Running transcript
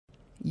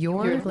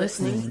You're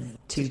listening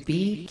to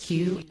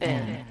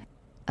BQN.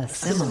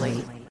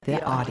 Assimilate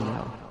the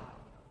audio.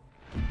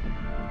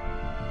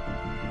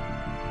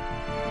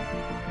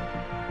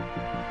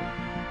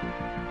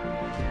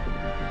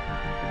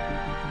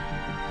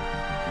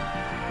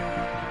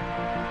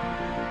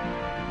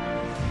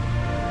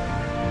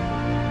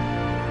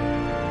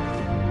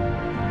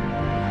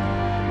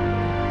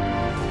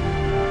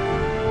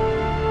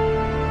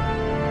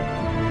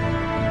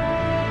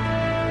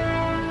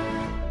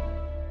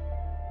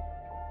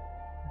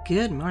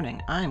 Good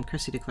morning, I'm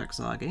Chrissie De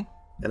Clerck-Szilagyi.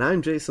 And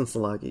I'm Jason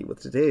Szilagyis with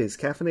today's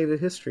Caffeinated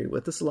History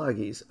with the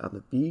Szilagyis on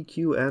the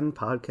BQN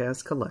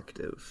Podcast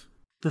Collective.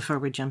 Before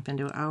we jump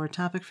into our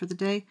topic for the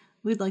day,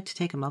 we'd like to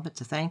take a moment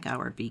to thank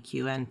our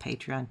BQN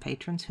Patreon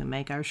patrons who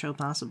make our show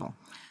possible.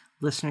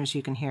 Listeners,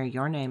 you can hear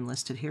your name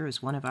listed here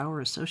as one of our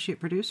associate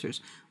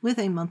producers with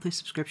a monthly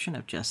subscription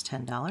of just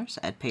 $10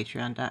 at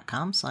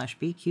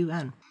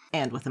patreon.com/BQN.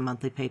 And with a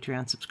monthly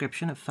Patreon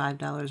subscription of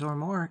 $5 or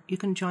more, you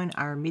can join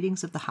our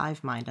Meetings of the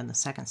Hive Mind on the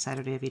second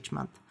Saturday of each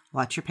month.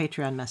 Watch your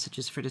Patreon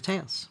messages for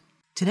details.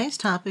 Today's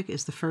topic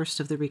is the first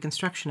of the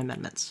Reconstruction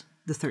Amendments,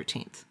 the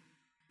 13th.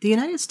 The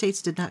United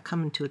States did not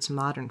come into its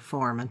modern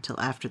form until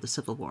after the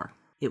Civil War.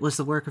 It was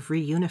the work of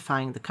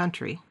reunifying the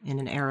country, in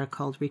an era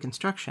called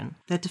Reconstruction,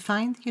 that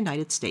defined the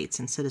United States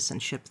and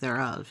citizenship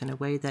thereof in a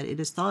way that it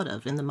is thought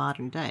of in the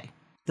modern day.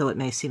 Though it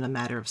may seem a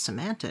matter of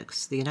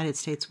semantics, the United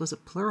States was a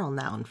plural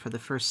noun for the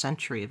first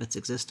century of its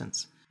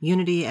existence.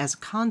 Unity as a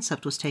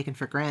concept was taken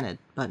for granted,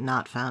 but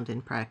not found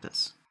in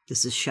practice.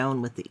 This is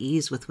shown with the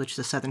ease with which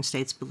the southern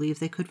states believed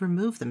they could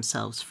remove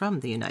themselves from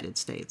the United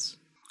States.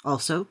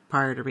 Also,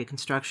 prior to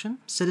Reconstruction,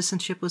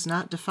 citizenship was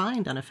not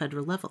defined on a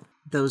federal level.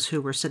 Those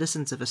who were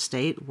citizens of a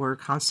state were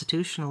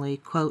constitutionally,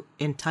 quote,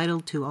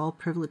 entitled to all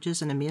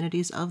privileges and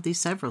immunities of the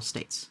several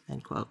states,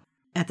 end quote.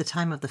 At the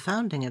time of the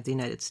founding of the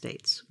United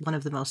States, one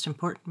of the most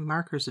important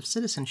markers of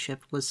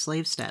citizenship was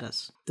slave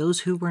status.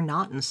 Those who were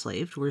not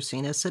enslaved were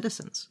seen as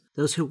citizens.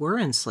 Those who were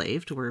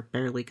enslaved were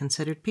barely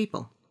considered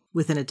people.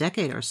 Within a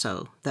decade or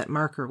so, that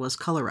marker was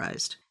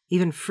colorized.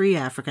 Even free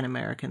African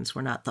Americans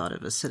were not thought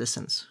of as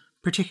citizens,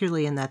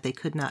 particularly in that they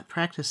could not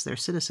practice their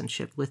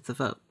citizenship with the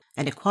vote.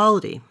 And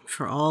equality,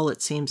 for all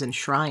it seems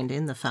enshrined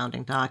in the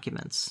founding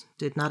documents,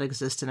 did not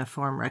exist in a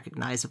form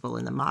recognizable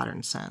in the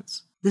modern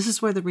sense. This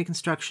is where the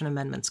Reconstruction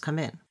Amendments come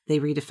in. They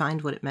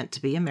redefined what it meant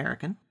to be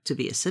American, to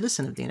be a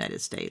citizen of the United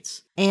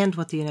States, and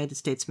what the United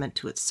States meant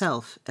to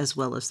itself as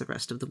well as the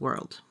rest of the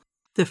world.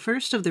 The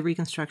first of the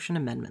Reconstruction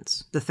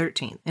Amendments, the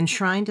 13th,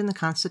 enshrined in the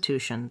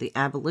Constitution the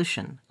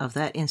abolition of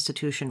that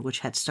institution which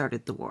had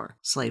started the war,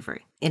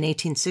 slavery. In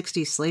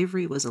 1860,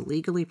 slavery was a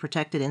legally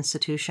protected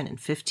institution in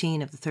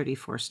 15 of the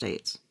 34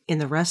 states. In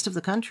the rest of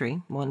the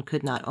country, one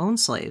could not own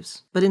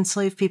slaves, but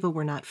enslaved people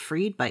were not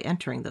freed by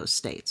entering those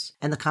states,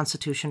 and the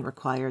Constitution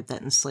required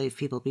that enslaved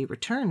people be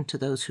returned to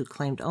those who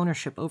claimed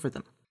ownership over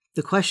them.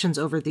 The questions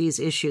over these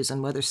issues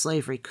and whether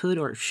slavery could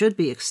or should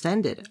be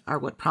extended are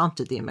what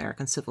prompted the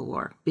American Civil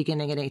War,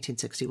 beginning in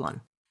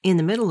 1861. In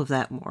the middle of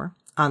that war,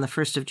 on the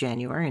 1st of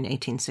January in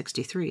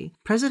 1863,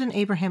 President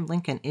Abraham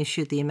Lincoln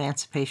issued the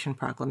Emancipation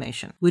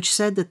Proclamation, which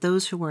said that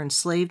those who were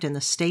enslaved in the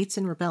states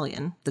in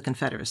rebellion, the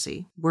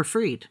Confederacy, were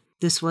freed.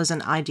 This was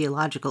an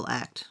ideological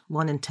act,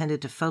 one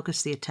intended to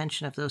focus the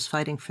attention of those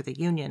fighting for the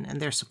Union and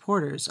their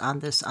supporters on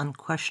this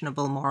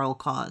unquestionable moral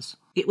cause.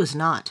 It was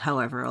not,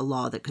 however, a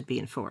law that could be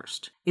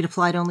enforced. It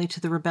applied only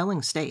to the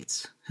rebelling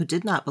states, who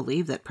did not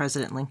believe that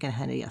President Lincoln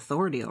had any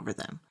authority over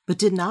them, but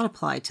did not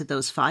apply to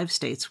those 5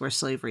 states where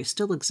slavery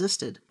still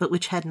existed, but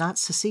which had not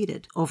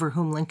seceded, over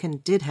whom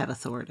Lincoln did have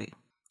authority.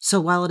 So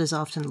while it is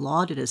often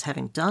lauded as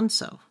having done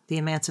so, the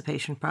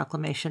Emancipation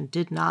Proclamation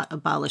did not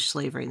abolish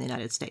slavery in the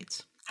United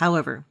States.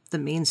 However, the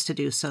means to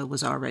do so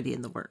was already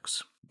in the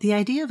works. The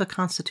idea of a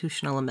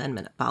constitutional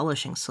amendment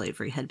abolishing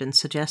slavery had been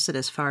suggested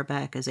as far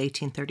back as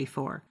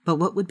 1834, but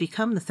what would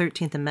become the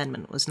 13th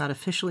Amendment was not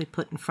officially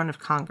put in front of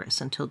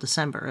Congress until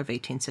December of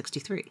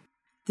 1863.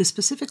 The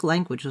specific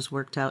language was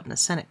worked out in a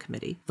Senate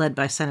committee, led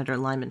by Senator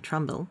Lyman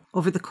Trumbull,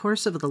 over the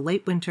course of the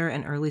late winter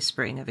and early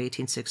spring of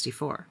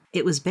 1864.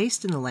 It was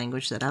based in the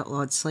language that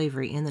outlawed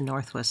slavery in the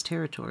Northwest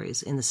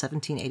Territories in the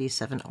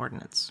 1787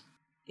 Ordinance.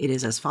 It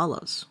is as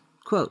follows,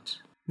 quote,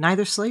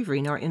 "Neither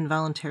slavery nor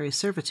involuntary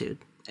servitude,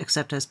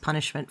 except as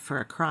punishment for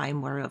a crime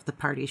whereof the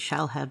parties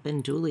shall have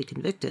been duly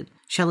convicted,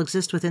 shall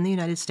exist within the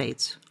United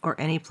States or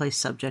any place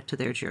subject to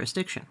their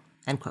jurisdiction."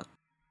 End quote.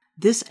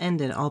 This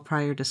ended all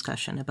prior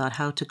discussion about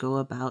how to go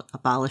about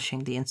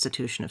abolishing the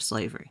institution of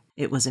slavery.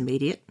 It was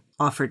immediate,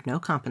 offered no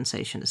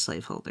compensation to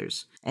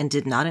slaveholders, and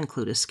did not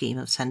include a scheme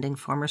of sending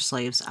former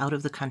slaves out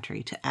of the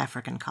country to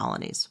African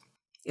colonies.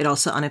 It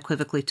also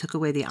unequivocally took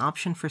away the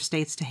option for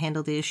states to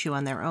handle the issue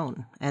on their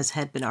own, as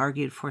had been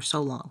argued for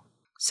so long.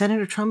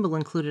 Senator Trumbull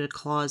included a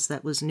clause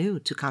that was new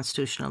to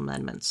constitutional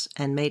amendments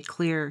and made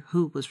clear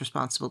who was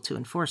responsible to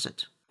enforce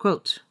it.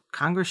 Quote,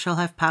 "Congress shall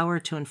have power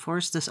to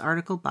enforce this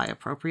article by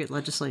appropriate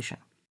legislation."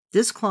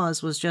 This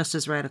clause was just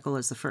as radical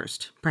as the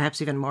first, perhaps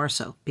even more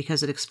so,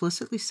 because it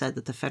explicitly said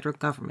that the federal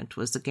government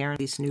was the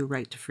guarantee's new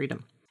right to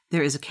freedom.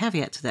 There is a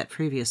caveat to that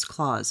previous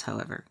clause,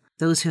 however.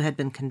 Those who had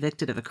been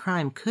convicted of a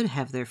crime could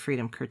have their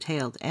freedom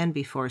curtailed and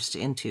be forced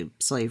into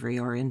slavery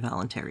or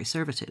involuntary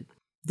servitude.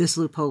 This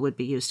loophole would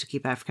be used to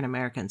keep African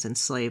Americans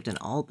enslaved in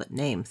all but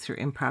name through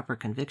improper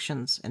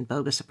convictions and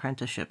bogus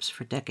apprenticeships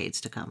for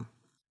decades to come.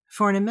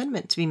 For an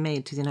amendment to be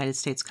made to the United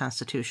States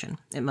Constitution,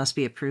 it must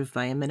be approved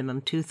by a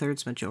minimum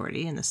 2/3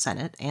 majority in the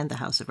Senate and the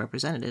House of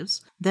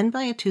Representatives, then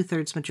by a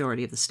 2/3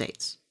 majority of the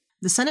states.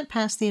 The Senate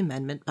passed the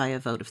amendment by a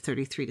vote of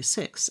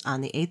 33-6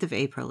 on the 8th of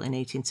April in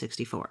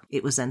 1864.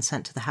 It was then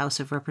sent to the House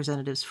of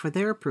Representatives for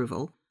their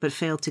approval, but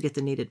failed to get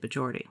the needed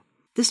majority.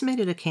 This made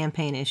it a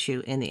campaign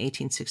issue in the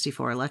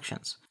 1864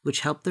 elections,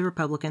 which helped the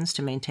Republicans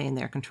to maintain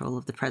their control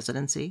of the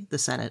presidency, the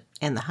Senate,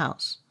 and the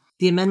House.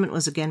 The amendment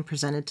was again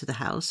presented to the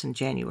House in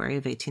January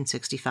of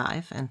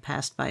 1865 and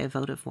passed by a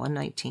vote of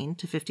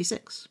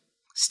 119-56.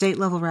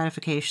 State-level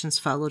ratifications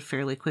followed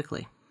fairly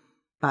quickly.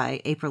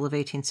 By April of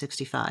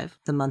 1865,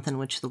 the month in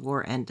which the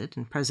war ended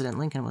and President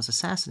Lincoln was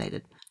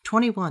assassinated,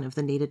 21 of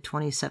the needed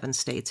 27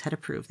 states had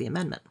approved the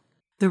amendment.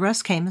 The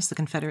rest came as the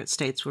Confederate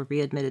States were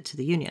readmitted to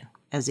the Union,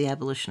 as the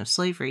abolition of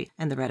slavery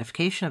and the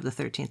ratification of the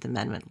 13th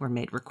Amendment were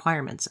made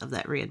requirements of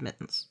that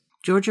readmittance.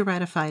 Georgia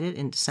ratified it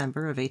in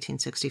December of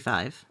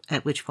 1865,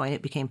 at which point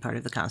it became part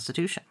of the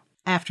Constitution.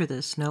 After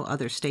this, no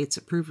other states'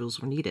 approvals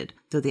were needed,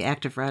 though the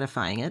act of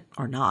ratifying it,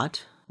 or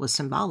not, was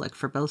symbolic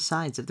for both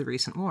sides of the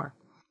recent war.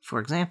 For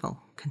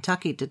example,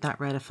 Kentucky did not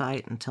ratify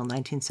it until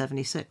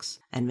 1976,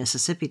 and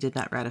Mississippi did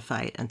not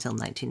ratify it until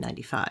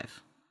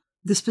 1995.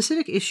 The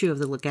specific issue of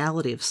the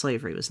legality of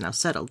slavery was now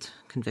settled,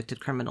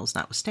 convicted criminals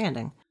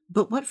notwithstanding,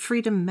 but what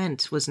freedom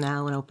meant was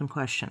now an open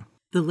question.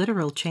 The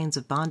literal chains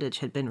of bondage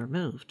had been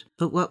removed,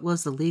 but what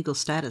was the legal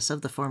status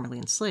of the formerly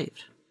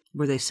enslaved?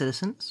 Were they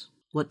citizens?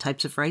 What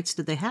types of rights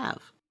did they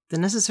have? The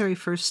necessary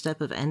first step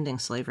of ending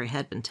slavery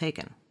had been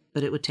taken,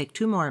 but it would take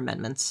 2 more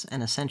amendments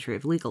and a century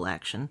of legal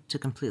action to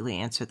completely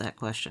answer that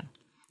question.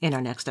 In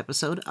our next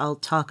episode, I'll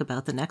talk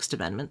about the next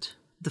amendment,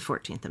 the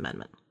 14th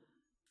Amendment.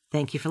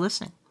 Thank you for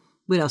listening.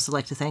 We'd also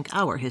like to thank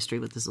our History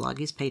with the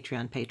Szilagys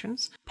Patreon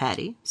patrons,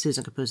 Pati,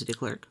 Susan Capuzzi-De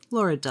Clerck,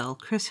 Laura Dull,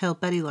 Kris Hill,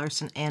 Betty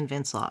Larson, and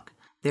Vince Locke.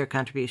 Their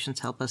contributions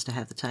help us to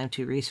have the time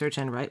to research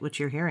and write what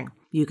you're hearing.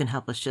 You can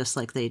help us just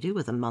like they do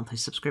with a monthly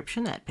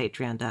subscription at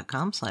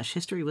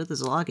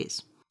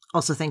patreon.com/historywiththeszilagys.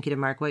 Also, thank you to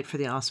Mark White for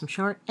the awesome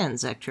short and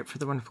Zach Tripp for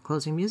the wonderful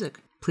closing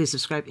music. Please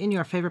subscribe in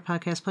your favorite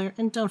podcast player,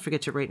 and don't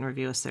forget to rate and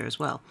review us there as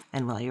well.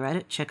 And while you're at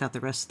it, check out the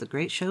rest of the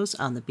great shows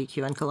on the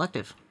BQN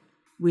Collective.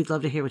 We'd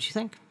love to hear what you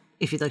think.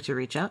 If you'd like to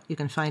reach out, you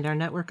can find our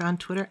network on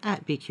Twitter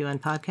at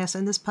BQN Podcast,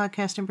 and this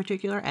podcast in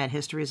particular at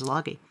History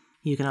Szilagyi.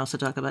 You can also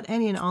talk about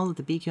any and all of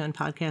the BQN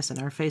podcasts in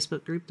our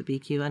Facebook group, the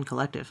BQN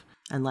Collective.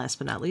 And last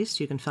but not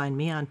least, you can find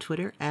me on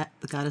Twitter at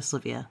the Goddess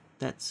Livia.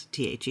 That's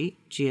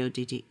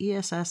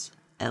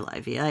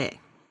TheGoddessLivia.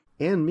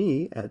 And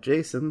me at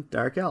Jason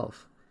Dark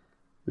Elf.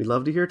 We'd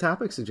love to hear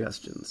topic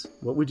suggestions.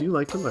 What would you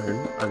like to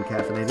learn on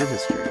Caffeinated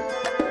History?